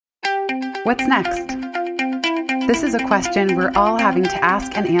What's next? This is a question we're all having to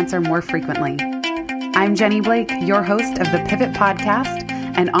ask and answer more frequently. I'm Jenny Blake, your host of the Pivot Podcast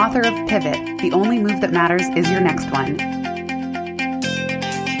and author of Pivot, The Only Move That Matters Is Your Next One.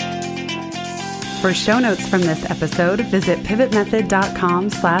 For show notes from this episode, visit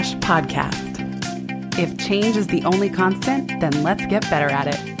pivotmethod.com/podcast. If change is the only constant, then let's get better at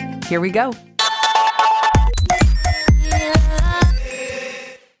it. Here we go.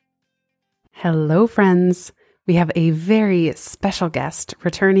 Hello, friends. We have a very special guest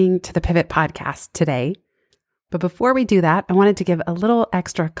returning to the Pivot Podcast today. But before we do that, I wanted to give a little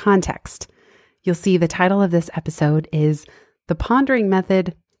extra context. You'll see the title of this episode is The Pondering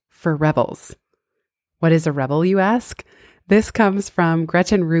Method for Rebels. What is a rebel, you ask? This comes from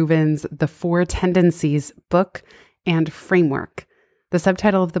Gretchen Rubin's The Four Tendencies book and framework. The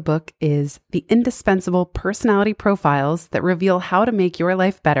subtitle of the book is The Indispensable Personality Profiles That Reveal How to Make Your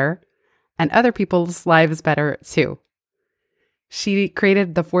Life Better and Other People's Lives Better Too. She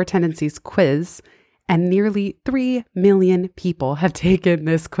created the Four Tendencies quiz, and nearly 3 million people have taken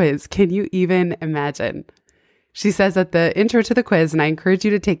this quiz. Can you even imagine? She says at the intro to the quiz, and I encourage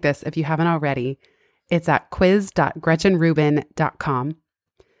you to take this if you haven't already, it's at quiz.gretchenrubin.com.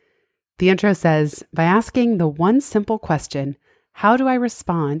 The intro says, by asking the one simple question, how do I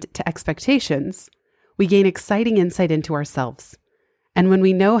respond to expectations, we gain exciting insight into ourselves. And when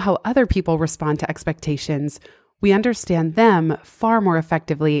we know how other people respond to expectations, we understand them far more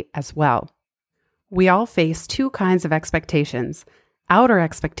effectively as well. We all face two kinds of expectations: outer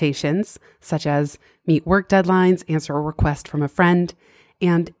expectations, such as meet work deadlines, answer a request from a friend,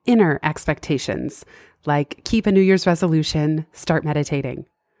 and inner expectations, like keep a New Year's resolution, start meditating.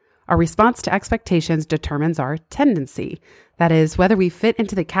 Our response to expectations determines our tendency. That is, whether we fit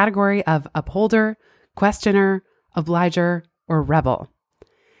into the category of upholder, questioner, obliger, or rebel.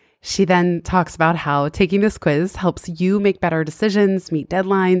 She then talks about how taking this quiz helps you make better decisions, meet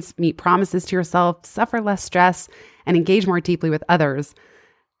deadlines, meet promises to yourself, suffer less stress, and engage more deeply with others.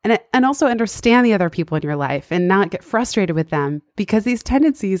 And also understand the other people in your life and not get frustrated with them, because these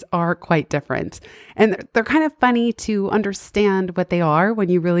tendencies are quite different. And they're kind of funny to understand what they are when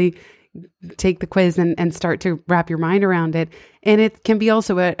you really take the quiz and start to wrap your mind around it. And it can be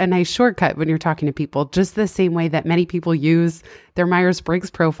also a nice shortcut when you're talking to people, just the same way that many people use their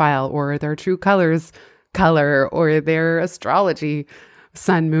Myers-Briggs profile or their true colors color or their astrology,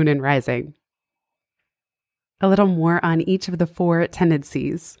 sun, moon, and rising. A little more on each of the four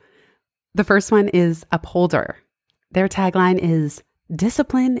tendencies. The first one is upholder. Their tagline is,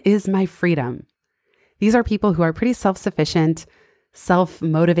 discipline is my freedom. These are people who are pretty self-sufficient,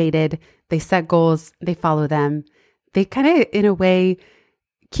 self-motivated. They set goals, they follow them. They kind of, in a way,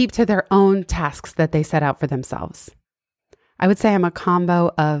 keep to their own tasks that they set out for themselves. I would say I'm a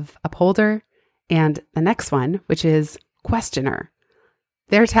combo of upholder and the next one, which is questioner.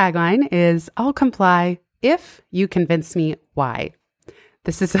 Their tagline is, I'll comply if you convince me why.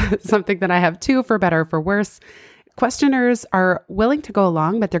 This is something that I have too, for better or for worse. Questioners are willing to go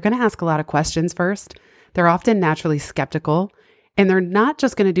along, but they're going to ask a lot of questions first. They're often naturally skeptical. And they're not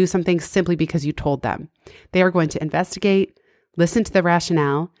just going to do something simply because you told them. They are going to investigate, listen to the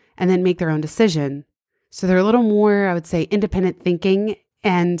rationale, and then make their own decision. So they're a little more, I would say, independent thinking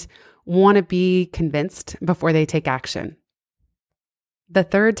and want to be convinced before they take action. The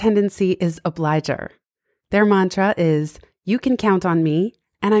third tendency is obliger. Their mantra is, you can count on me,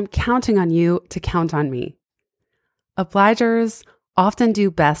 and I'm counting on you to count on me. Obligers often do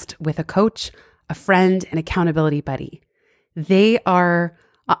best with a coach, a friend, an accountability buddy. They are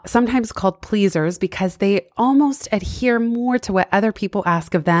sometimes called pleasers because they almost adhere more to what other people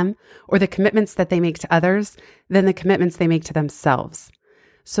ask of them or the commitments that they make to others than the commitments they make to themselves.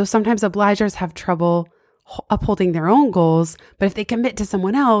 So sometimes obligers have trouble upholding their own goals, but if they commit to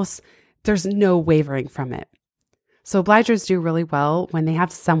someone else, there's no wavering from it. So obligers do really well when they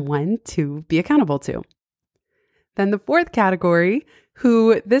have someone to be accountable to. Then the fourth category,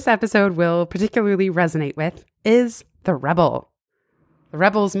 who this episode will particularly resonate with, is the rebel. The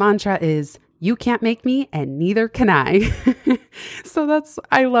rebel's mantra is, you can't make me and neither can I. So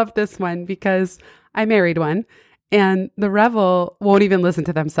I love this one because I married one, and the rebel won't even listen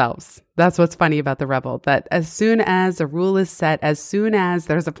to themselves. That's what's funny about the rebel, that as soon as a rule is set, as soon as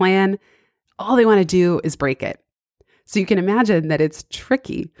there's a plan, all they want to do is break it. So you can imagine that it's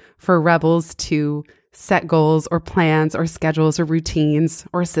tricky for rebels to set goals or plans or schedules or routines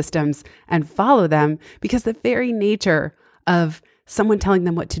or systems and follow them, because the very nature of someone telling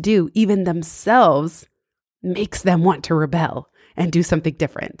them what to do, even themselves, makes them want to rebel and do something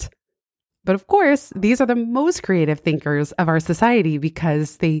different. But of course, these are the most creative thinkers of our society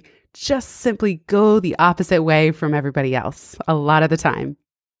because they just simply go the opposite way from everybody else a lot of the time.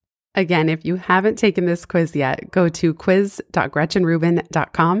 Again, if you haven't taken this quiz yet, go to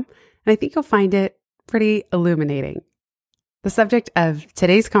quiz.gretchenrubin.com, and I think you'll find it pretty illuminating. The subject of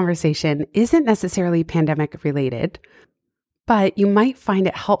today's conversation isn't necessarily pandemic related, but you might find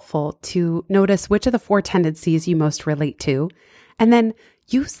it helpful to notice which of the 4 tendencies you most relate to, and then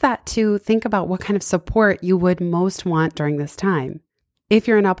use that to think about what kind of support you would most want during this time. If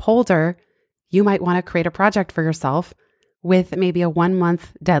you're an upholder, you might want to create a project for yourself with maybe a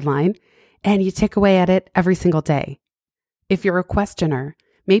 1-month deadline, and you tick away at it every single day. If you're a questioner,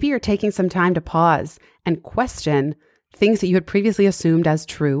 maybe you're taking some time to pause and question things that you had previously assumed as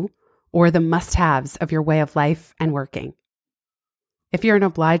true or the must-haves of your way of life and working. If you're an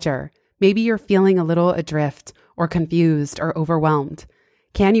obliger, maybe you're feeling a little adrift or confused or overwhelmed.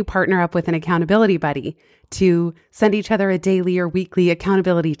 Can you partner up with an accountability buddy to send each other a daily or weekly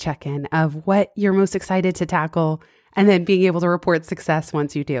accountability check-in of what you're most excited to tackle and then being able to report success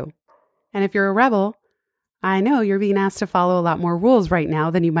once you do? And if you're a rebel, I know you're being asked to follow a lot more rules right now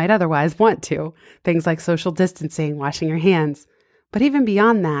than you might otherwise want to. Things like social distancing, washing your hands. But even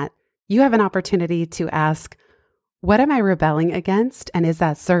beyond that, you have an opportunity to ask, what am I rebelling against, and is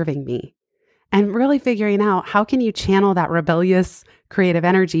that serving me? And really figuring out how can you channel that rebellious creative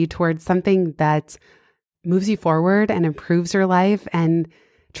energy towards something that moves you forward and improves your life and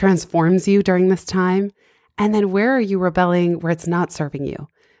transforms you during this time. And then where are you rebelling where it's not serving you?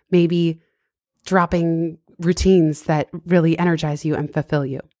 Maybe dropping routines that really energize you and fulfill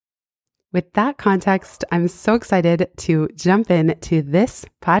you. With that context, I'm so excited to jump into this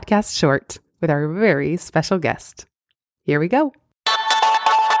podcast short with our very special guest. Here we go.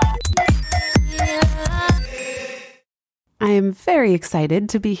 I am very excited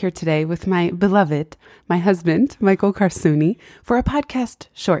to be here today with my beloved, my husband, Michael Karsuni, for a podcast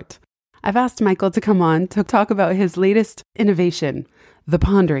short. I've asked Michael to come on to talk about his latest innovation, the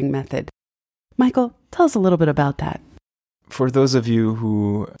pondering method. Michael, tell us a little bit about that. For those of you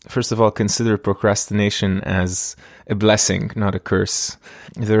who, first of all, consider procrastination as a blessing, not a curse,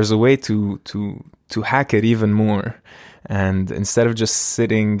 there's a way to hack it even more. And instead of just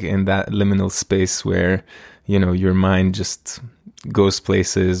sitting in that liminal space where, your mind just goes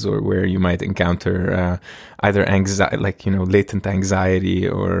places, or where you might encounter either anxiety, latent anxiety,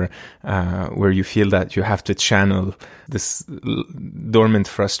 or where you feel that you have to channel this dormant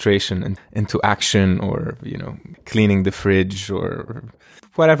frustration into action, or cleaning the fridge, or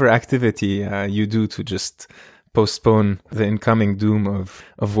whatever activity you do to just postpone the incoming doom of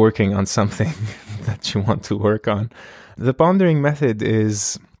working on something that you want to work on. The pondering method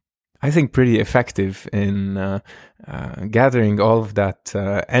is, I think, pretty effective in gathering all of that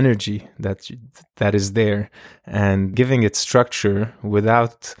energy that is there and giving it structure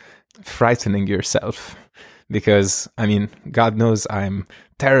without frightening yourself. Because, God knows I'm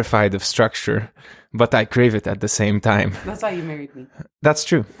terrified of structure, but I crave it at the same time. That's why you married me. That's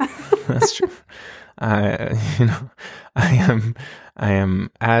true. That's true. I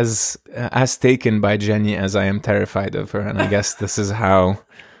am as taken by Jenny as I am terrified of her, and I guess this is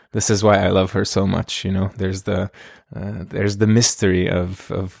why I love her so much. There's the mystery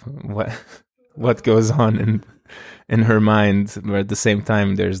of what goes on in her mind, but at the same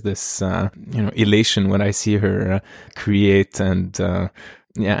time there's this elation when I see her create and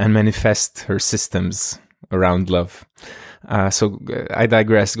manifest her systems around love. So I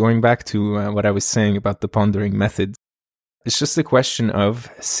digress. Going back to what I was saying about the pondering method, it's just a question of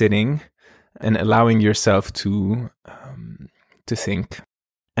sitting and allowing yourself to think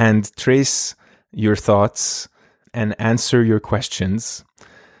and trace your thoughts and answer your questions.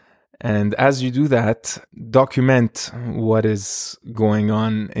 And as you do that, document what is going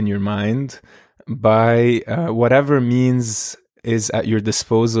on in your mind by whatever means is at your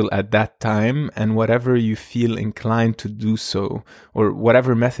disposal at that time, and whatever you feel inclined to do so, or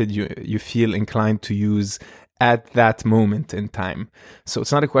whatever method you feel inclined to use at that moment in time. So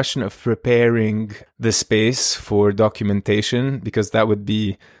it's not a question of preparing the space for documentation, because that would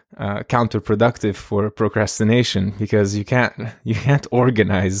be counterproductive for procrastination, because you can't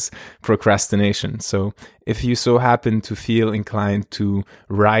organize procrastination. So if you so happen to feel inclined to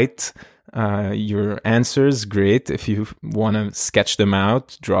write your answers, great. If you want to sketch them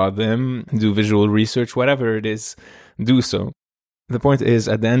out, draw them, do visual research, whatever it is, do so. The point is,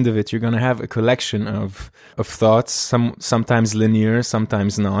 at the end of it, you're going to have a collection of thoughts, sometimes linear,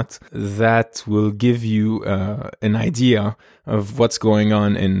 sometimes not, that will give you an idea of what's going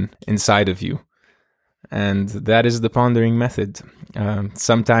on inside of you. And that is the pondering method.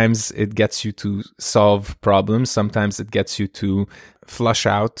 Sometimes it gets you to solve problems. Sometimes it gets you to flush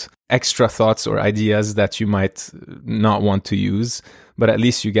out extra thoughts or ideas that you might not want to use, but at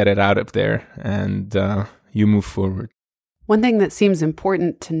least you get it out of there and you move forward. One thing that seems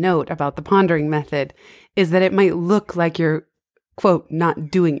important to note about the pondering method is that it might look like you're, quote,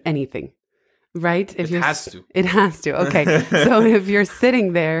 not doing anything. Right? It has to. It has to. Okay. So if you're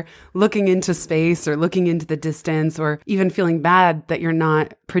sitting there looking into space or looking into the distance or even feeling bad that you're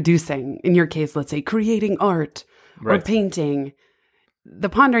not producing, in your case, let's say creating art or painting, the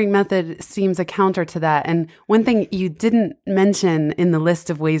pondering method seems a counter to that. And one thing you didn't mention in the list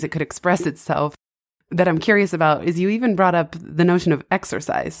of ways it could express itself that I'm curious about is you even brought up the notion of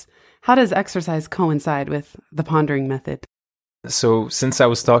exercise. How does exercise coincide with the pondering method? So since I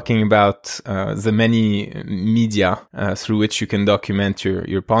was talking about the many media through which you can document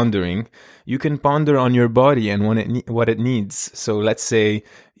your pondering, you can ponder on your body and what it needs. So let's say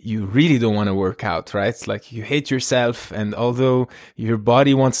you really don't want to work out, right? Like you hate yourself, and although your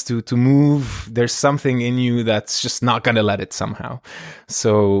body wants to move, there's something in you that's just not going to let it somehow.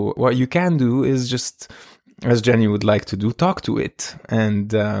 So what you can do is just, as Jenny would like to do, talk to it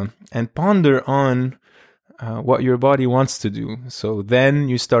and ponder on what your body wants to do. So then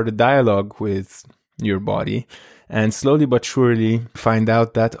you start a dialogue with your body and slowly but surely find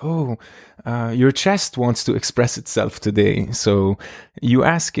out that, your chest wants to express itself today. So you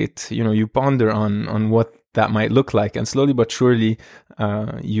ask it, you ponder on what that might look like. And slowly but surely,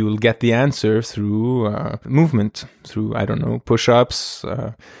 you'll get the answer through movement, through, push-ups,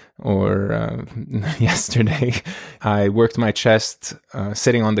 or yesterday I worked my chest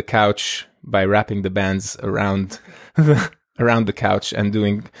sitting on the couch by wrapping the bands around the couch and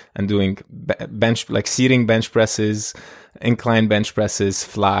doing bench, like seating bench presses, incline bench presses,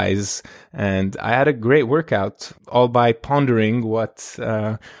 flies, and I had a great workout all by pondering what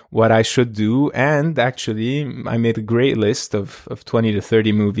I should do. And actually, I made a great list of 20 to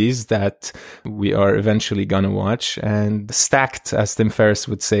 30 movies that we are eventually gonna watch, and stacked, as Tim Ferriss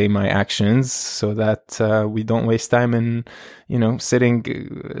would say, my actions so that we don't waste time in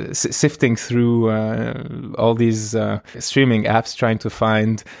sifting through all these streaming apps trying to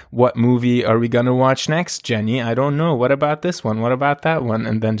find what movie are we gonna watch next, Jenny? I don't know. What about this one? What about that one?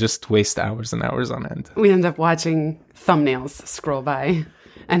 And then just waste hours and hours on end. We end up watching thumbnails scroll by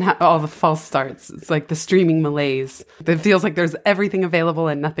and all the false starts. It's like the streaming malaise. It feels like there's everything available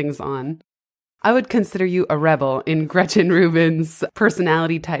and nothing's on. I would consider you a rebel in Gretchen Rubin's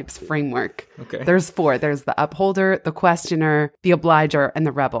personality types framework. Okay. There's 4. There's the upholder, the questioner, the obliger, and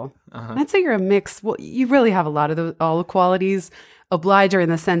the rebel. Uh-huh. I'd say you're a mix. Well, you really have a lot of all the qualities. Obliger in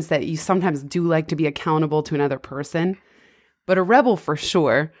the sense that you sometimes do like to be accountable to another person, but a rebel for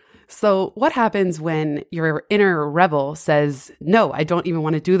sure. So what happens when your inner rebel says, no, I don't even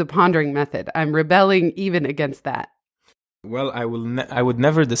want to do the pondering method. I'm rebelling even against that. Well, I would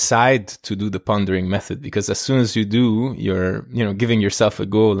never decide to do the pondering method, because as soon as you do, you're, giving yourself a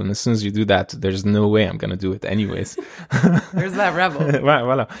goal. And as soon as you do that, there's no way I'm going to do it anyways. There's that rebel.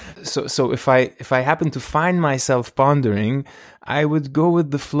 Voilà. So if I happen to find myself pondering, I would go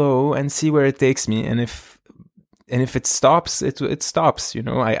with the flow and see where it takes me. And if it stops, it stops.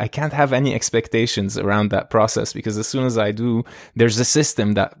 I can't have any expectations around that process, because as soon as I do, there's a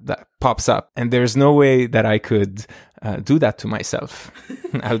system that pops up, and there's no way that I could do that to myself.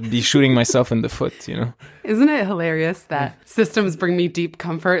 I would be shooting myself in the foot. Isn't it hilarious that systems bring me deep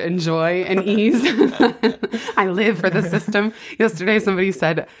comfort and joy and ease? I live for the system. Yesterday, somebody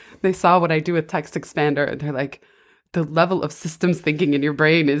said they saw what I do with TextExpander, and they're like, the level of systems thinking in your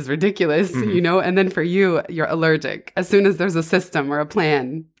brain is ridiculous, And then for you, you're allergic. As soon as there's a system or a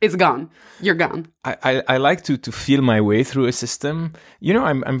plan, it's gone. You're gone. I like to feel my way through a system.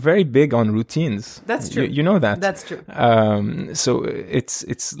 I'm very big on routines. That's true. You know that. That's true. So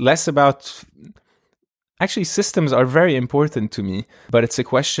it's less about... Actually, systems are very important to me, but it's a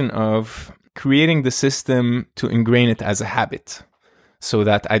question of creating the system to ingrain it as a habit so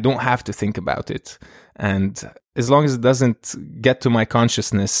that I don't have to think about it. And as long as it doesn't get to my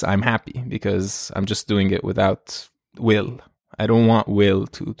consciousness, I'm happy, because I'm just doing it without will. I don't want will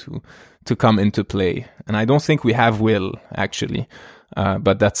to come into play. And I don't think we have will, actually.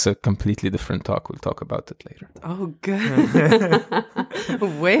 But that's a completely different talk. We'll talk about it later. Oh, good.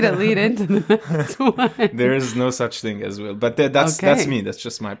 Way to lead into the next one. There is no such thing as will. But that's me. That's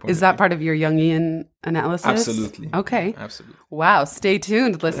just my point. Is that part of your Jungian analysis? Absolutely. Okay. Absolutely. Wow. Stay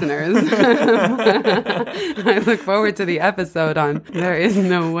tuned, listeners. I look forward to the episode on There Is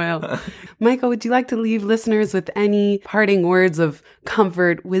No Will. Michael, would you like to leave listeners with any parting words of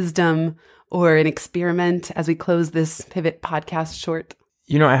comfort, wisdom, or an experiment as we close this Pivot podcast short?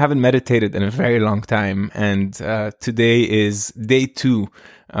 You know, I haven't meditated in a very long time, and today is day 2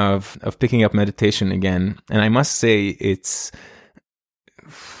 of picking up meditation again. And I must say,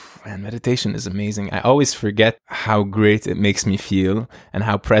 meditation is amazing. I always forget how great it makes me feel and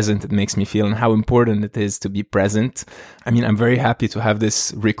how present it makes me feel and how important it is to be present. I mean, I'm very happy to have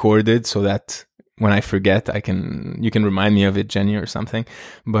this recorded so that when I forget, you can remind me of it, Jenny, or something.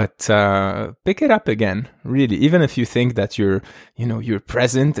 But pick it up again, really. Even if you think that you're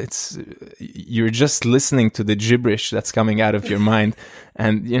present, you're just listening to the gibberish that's coming out of your mind,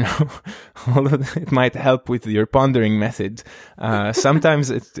 and it might help with your pondering method.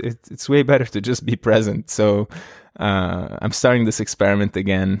 Sometimes it's way better to just be present. So I'm starting this experiment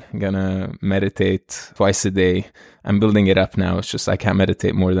again. I'm gonna meditate twice a day. I'm building it up now. It's just I can't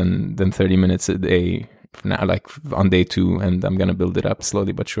meditate more than 30 minutes a day now, like on day 2, and I'm gonna build it up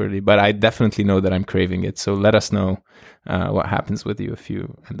slowly but surely. But I definitely know that I'm craving it. So let us know what happens with you if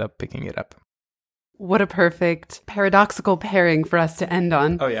you end up picking it up. What a perfect paradoxical pairing for us to end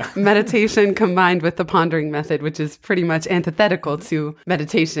on. Oh, yeah. Meditation combined with the pondering method, which is pretty much antithetical to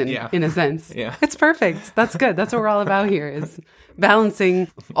meditation in a sense. Yeah. It's perfect. That's good. That's what we're all about here, is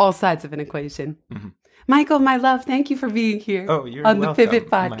balancing all sides of an equation. Mm-hmm. Michael, my love, thank you for being here on the Pivot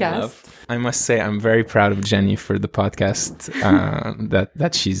podcast. I must say I'm very proud of Jenny for the podcast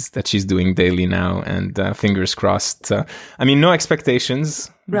that she's doing daily now, and fingers crossed. I mean, no expectations,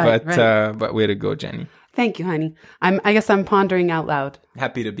 but way to go, Jenny. Thank you, honey. I guess I'm pondering out loud.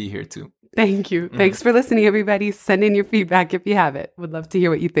 Happy to be here too. Thank you. Mm-hmm. Thanks for listening, everybody. Send in your feedback if you have it. Would love to hear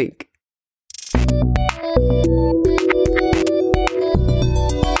what you think.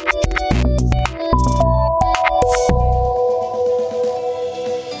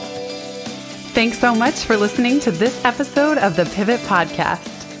 Thanks so much for listening to this episode of the Pivot Podcast.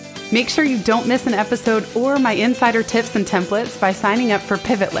 Make sure you don't miss an episode or my insider tips and templates by signing up for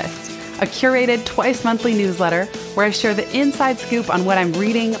Pivot List, a curated twice-monthly newsletter where I share the inside scoop on what I'm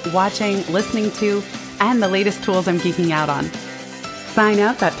reading, watching, listening to, and the latest tools I'm geeking out on. Sign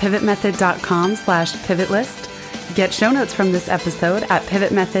up at pivotmethod.com/pivotlist. Get show notes from this episode at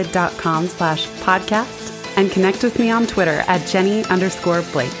pivotmethod.com/podcast and connect with me on Twitter at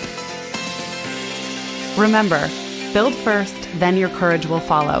Jenny_Blake. Remember, build first, then your courage will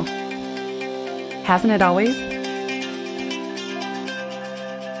follow. Hasn't it always?